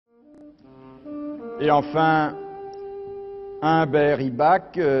Et enfin, Mémé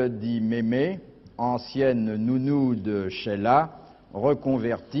Ibach, dit Mémé, ancienne nounou de Sheila,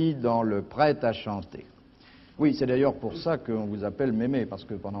 reconvertie dans le prêt à chanter. Oui, c'est d'ailleurs pour ça qu'on vous appelle Mémé, parce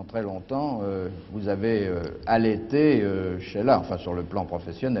que pendant très longtemps, vous avez allaité Sheila, enfin sur le plan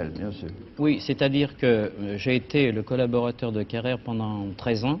professionnel, bien sûr. Oui, c'est-à-dire que j'ai été le collaborateur de Carrère pendant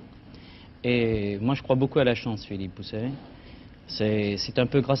 13 ans, et moi je crois beaucoup à la chance, Philippe, vous savez. C'est un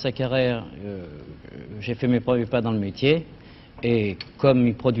peu grâce à Carrère, j'ai fait mes premiers pas dans le métier, et comme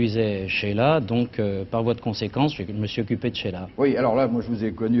il produisait Sheila, donc par voie de conséquence, je me suis occupé de Sheila. Oui, alors là, moi je vous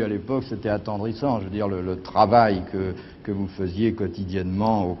ai connu à l'époque, c'était attendrissant, je veux dire, le travail que vous faisiez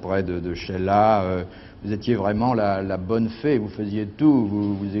quotidiennement auprès de Sheila, vous étiez vraiment la bonne fée, vous faisiez tout,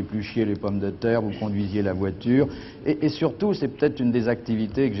 vous épluchiez les pommes de terre, vous conduisiez la voiture, et surtout, c'est peut-être une des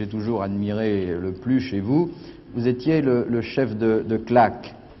activités que j'ai toujours admiré le plus chez vous, vous étiez le chef de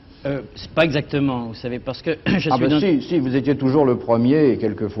claque. C'est pas exactement, vous savez, parce que je suis... Ah ben si, vous étiez toujours le premier, et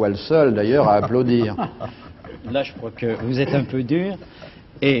quelquefois le seul d'ailleurs, à applaudir. Là, je crois que vous êtes un peu dur,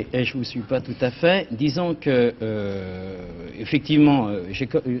 et je vous suis pas tout à fait. Disons que, effectivement,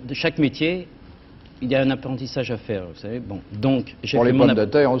 chaque métier, il y a un apprentissage à faire, vous savez. Bon, donc pour les pommes de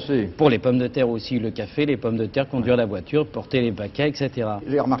terre aussi. Pour les pommes de terre aussi, le café, les pommes de terre, conduire la voiture, porter les paquets, etc.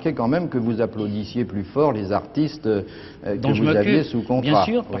 J'ai remarqué quand même que vous applaudissiez plus fort les artistes que vous aviez sous contrat. Bien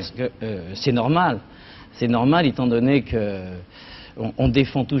sûr, parce que c'est normal. C'est normal, étant donné que on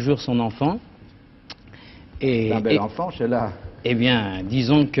défend toujours son enfant. C'est un bel enfant, Sheila. Eh bien,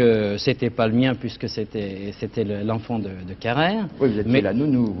 disons que c'était pas le mien puisque c'était l'enfant de Carrère. Oui, vous étiez la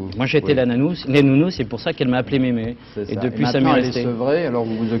nounou, vous. Moi, j'étais la nounou, c'est pour ça qu'elle m'a appelé Mémé. Et depuis, ça m'est resté. Elle est sevrée, alors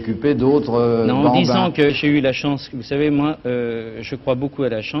vous vous occupez d'autres Non, en disant que j'ai eu la chance, vous savez, moi, je crois beaucoup à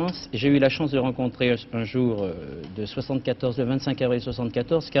la chance. J'ai eu la chance de rencontrer un jour le 25 avril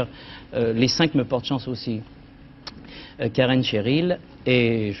 74, car les 5 me portent chance aussi. Karen Chéryl,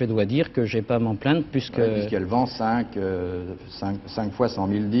 et je dois dire que j'ai pas à m'en plaindre puisque... Ouais, puisqu'elle vend 5 fois 100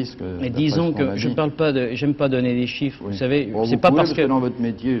 000 disques. Mais disons que je parle pas de... J'aime pas donner des chiffres, oui. Vous savez, bon, c'est pas parce que... dans votre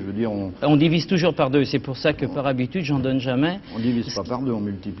métier, je veux dire... On divise toujours par 2, c'est pour ça que par habitude, j'en donne jamais. On divise pas par 2, on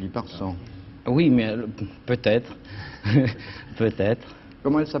multiplie par 100. Oui, mais peut-être. Peut-être.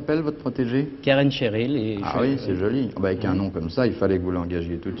 Comment elle s'appelle, votre protégée? Karen Chéryl. Ah oui, c'est joli. Ah bah, avec un nom comme ça, il fallait que vous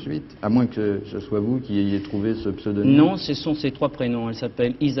l'engagiez tout de suite. À moins que ce soit vous qui ayez trouvé ce pseudonyme. Non, ce sont ses 3 prénoms. Elle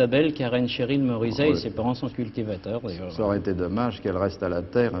s'appelle Isabelle, Karen Chéryl, Morizet, et ses parents sont cultivateurs. Ça aurait été dommage qu'elle reste à la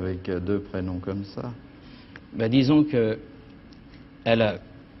terre avec 2 prénoms comme ça. Ben, disons que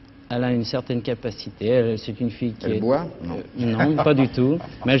elle a une certaine capacité. C'est une fille qui Elle boit? Non, pas du tout.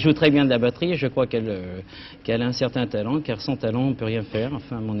 Mais elle joue très bien de la batterie et je crois qu'elle a un certain talent, car sans talent, on ne peut rien faire,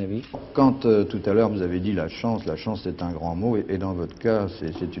 enfin, à mon avis. Quand tout à l'heure vous avez dit la chance c'est un grand mot, et dans votre cas,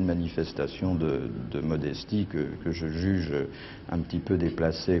 c'est une manifestation de modestie que je juge un petit peu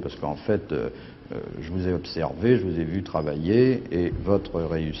déplacée, parce qu'en fait, je vous ai observé, je vous ai vu travailler, et votre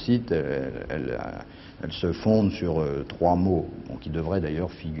réussite, elle se fonde sur 3 mots, qui devraient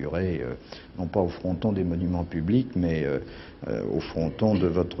d'ailleurs figurer, non pas au fronton des monuments publics, mais au fronton de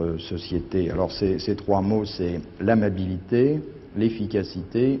votre société. Alors ces 3 mots, c'est l'amabilité,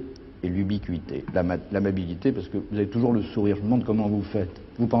 l'efficacité et l'ubiquité. L'amabilité, parce que vous avez toujours le sourire. Je me demande comment vous faites.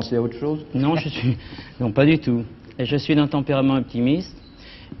 Vous pensez à autre chose? Non, non, pas du tout. Et je suis d'un tempérament optimiste.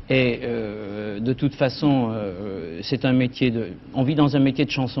 Et de toute façon, c'est un métier on vit dans un métier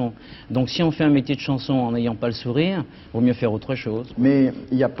de chanson. Donc si on fait un métier de chanson en n'ayant pas le sourire, il vaut mieux faire autre chose. Mais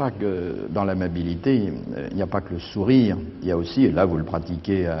il n'y a pas que, dans l'amabilité, il n'y a pas que le sourire. Il y a aussi, et là vous le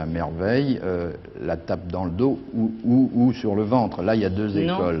pratiquez à merveille, la tape dans le dos ou sur le ventre. Là, il y a 2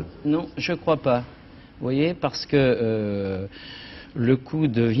 écoles. Non, je crois pas. Vous voyez, parce que... le coup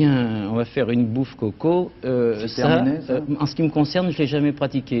devient, on va faire une bouffe coco, terminé, ça en ce qui me concerne, je ne l'ai jamais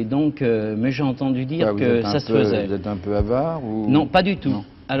pratiqué, donc, mais j'ai entendu dire que ça se faisait. Vous êtes un peu avare ou... Non, pas du tout. Non.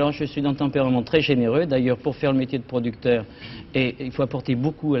 Alors je suis d'un tempérament très généreux, d'ailleurs pour faire le métier de producteur, et il faut apporter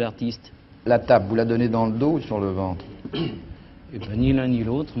beaucoup à l'artiste. La tape, vous la donnez dans le dos ou sur le ventre? Eh ben, ni l'un ni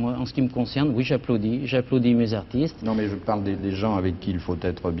l'autre. Moi, en ce qui me concerne, oui, j'applaudis mes artistes. Non, mais je parle des gens avec qui il faut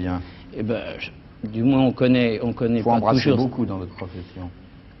être bien. Eh ben, du moins, on connaît faut pas embrasser toujours... beaucoup dans votre profession.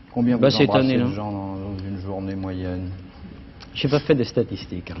 Combien vous embrassez de gens dans une journée moyenne? Je n'ai pas fait de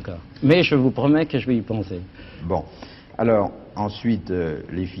statistiques encore. Mais je vous promets que je vais y penser. Bon. Alors, ensuite,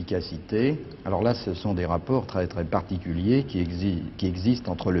 l'efficacité. Alors là, ce sont des rapports très très particuliers qui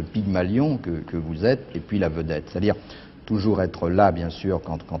existent entre le pygmalion que vous êtes et puis la vedette. C'est-à-dire toujours être là, bien sûr,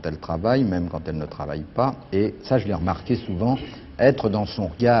 quand elle travaille, même quand elle ne travaille pas. Et ça, je l'ai remarqué souvent, être dans son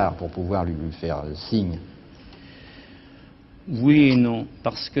regard pour pouvoir lui faire signe. Oui et non,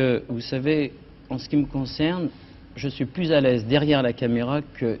 parce que, vous savez, en ce qui me concerne, je suis plus à l'aise derrière la caméra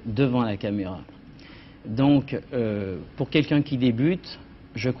que devant la caméra. Donc, pour quelqu'un qui débute,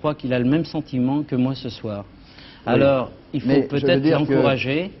 je crois qu'il a le même sentiment que moi ce soir. Oui. Alors, il faut peut-être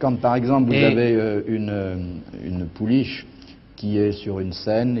l'encourager. Quand, par exemple, vous avez une pouliche qui est sur une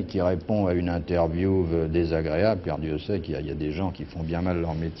scène et qui répond à une interview désagréable, car Dieu sait qu'il y a des gens qui font bien mal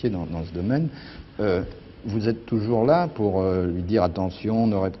leur métier dans ce domaine, vous êtes toujours là pour lui dire attention,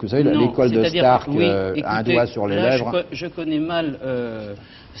 vous savez, l'école de Stark, oui, écoutez, un doigt sur les lèvres. Je connais mal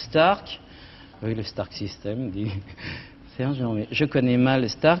Stark, oui, le Stark System, dit Serge, je connais mal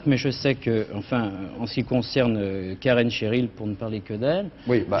Stark, mais je sais que, enfin, en ce qui concerne Karen Chéryl, pour ne parler que d'elle,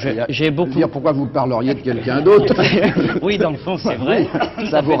 oui, j'ai beaucoup. Dire pourquoi vous parleriez de quelqu'un d'autre. Oui, dans le fond, c'est vrai. Oui,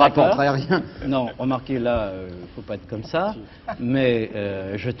 ça vous rapporterait rien. Non, remarquez là, faut pas être comme ça. Mais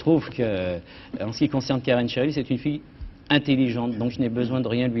je trouve que, en ce qui concerne Karen Chéryl, c'est une fille intelligente, donc je n'ai besoin de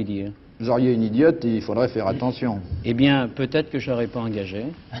rien lui dire. Vous auriez une idiote, il faudrait faire attention. Eh bien, peut-être que je l'aurais pas engagée.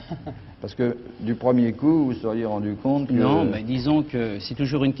 Parce que du premier coup, vous vous seriez rendu compte que... Non, mais disons que c'est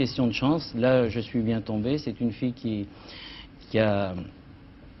toujours une question de chance. Là, je suis bien tombé. C'est une fille qui a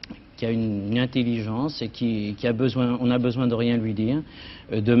une intelligence et qui a besoin, on a besoin de rien lui dire.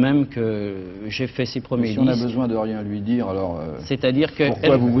 De même que j'ai fait ses premiers disques. Si on a besoin de rien lui dire, alors... c'est-à-dire que...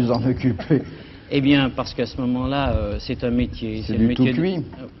 Pourquoi vous vous en occupez? Eh bien, parce qu'à ce moment-là, c'est un métier. C'est du tout cuit.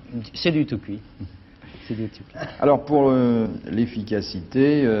 C'est du tout cuit. Alors pour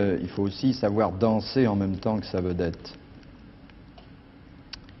l'efficacité, il faut aussi savoir danser en même temps que sa vedette.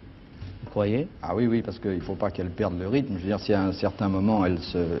 Vous croyez? Ah oui, oui, parce qu'il ne faut pas qu'elle perde le rythme. Je veux dire, si à un certain moment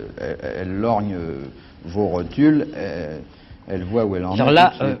elle lorgne vos rotules, elle voit où elle en est. Alors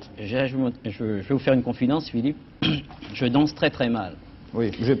là, je vais vous faire une confidence, Philippe. Je danse très très mal.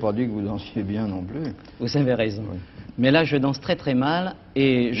 Oui, je n'ai pas dit que vous dansiez bien non plus. Vous avez raison. Oui. Mais là, je danse très très mal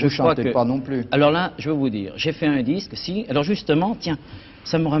et je crois que... Vous ne chantez pas non plus. Alors là, je vais vous dire, j'ai fait un disque, si. Alors justement, tiens,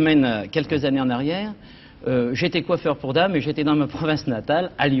 ça me ramène quelques années en arrière. J'étais coiffeur pour dames et j'étais dans ma province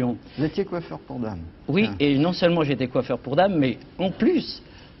natale, à Lyon. Vous étiez coiffeur pour dames? Oui, et non seulement j'étais coiffeur pour dames, mais en plus,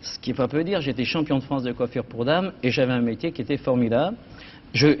 ce qui n'est pas peu dire, j'étais champion de France de coiffure pour dames et j'avais un métier qui était formidable.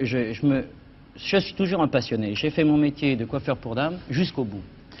 Je suis toujours un passionné. J'ai fait mon métier de coiffeur pour dames jusqu'au bout.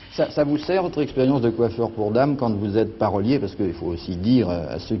 Ça vous sert, votre expérience de coiffeur pour dames, quand vous êtes parolier? Parce qu'il faut aussi dire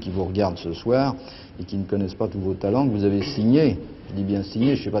à ceux qui vous regardent ce soir et qui ne connaissent pas tous vos talents que vous avez signé, je dis bien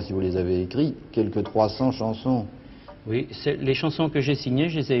signé, je ne sais pas si vous les avez écrits, quelques 300 chansons. Oui, les chansons que j'ai signées,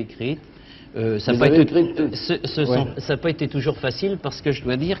 je les ai écrites. Ça n'a pas été toujours facile parce que je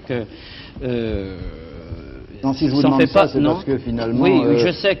dois dire que... non, si je vous demande ça, c'est parce que finalement... Oui,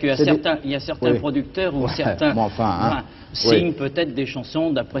 je sais qu'il y a certains producteurs ou certains signent peut-être des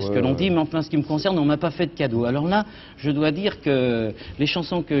chansons d'après ce que l'on dit, mais enfin, ce qui me concerne, on ne m'a pas fait de cadeau. Alors là, je dois dire que les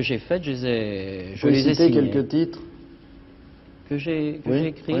chansons que j'ai faites, je les ai signées. Quelques titres que j'ai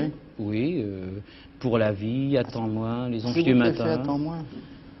écrits? Oui, Pour la vie, Attends-moi, Les anges du matin. Attends-moi.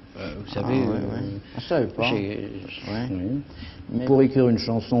 Vous savez... je ne savais pas. Pour écrire une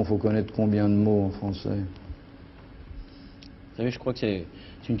chanson, il faut connaître combien de mots en français? Vous savez, je crois que c'est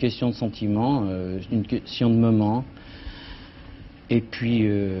une question de sentiment, une question de moment, et puis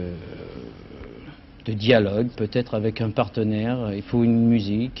de dialogue, peut-être avec un partenaire. Il faut une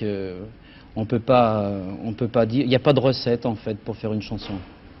musique. On peut pas dire. Il n'y a pas de recette en fait pour faire une chanson.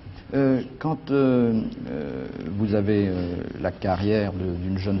 Quand vous avez la carrière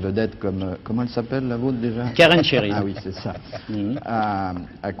d'une jeune vedette comme... comment elle s'appelle, la vôtre, déjà? Karen Chéryl. Ah oui, c'est ça.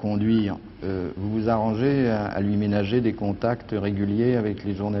 À conduire, vous vous arrangez à lui ménager des contacts réguliers avec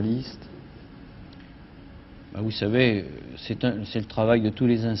les journalistes? Vous savez, c'est le travail de tous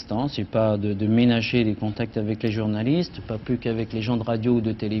les instants. C'est pas de ménager les contacts avec les journalistes, pas plus qu'avec les gens de radio ou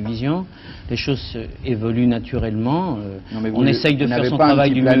de télévision. Les choses évoluent naturellement. On essaye de faire son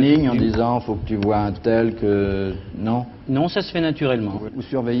travail du mieux. Vous n'avez pas un petit planning en disant faut que tu vois un tel que... Non? Non, ça se fait naturellement. Vous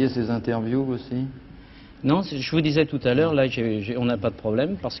surveillez ses interviews aussi? Non, je vous disais tout à l'heure, là, on n'a pas de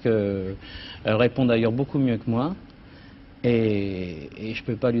problème parce qu'elle répond d'ailleurs beaucoup mieux que moi. Et je ne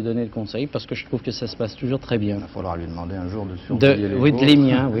peux pas lui donner le conseil parce que je trouve que ça se passe toujours très bien. Il faudra lui demander un jour de surveiller les vôtres. Les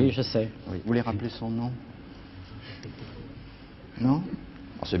miens, oui, je sais. Oui. Vous voulez rappeler son nom? Non?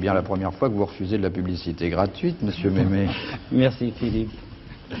 C'est bien la première fois que vous refusez de la publicité gratuite, monsieur Mémé. Merci, Philippe.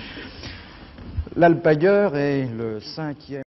 L'Alpagueur est le 5e...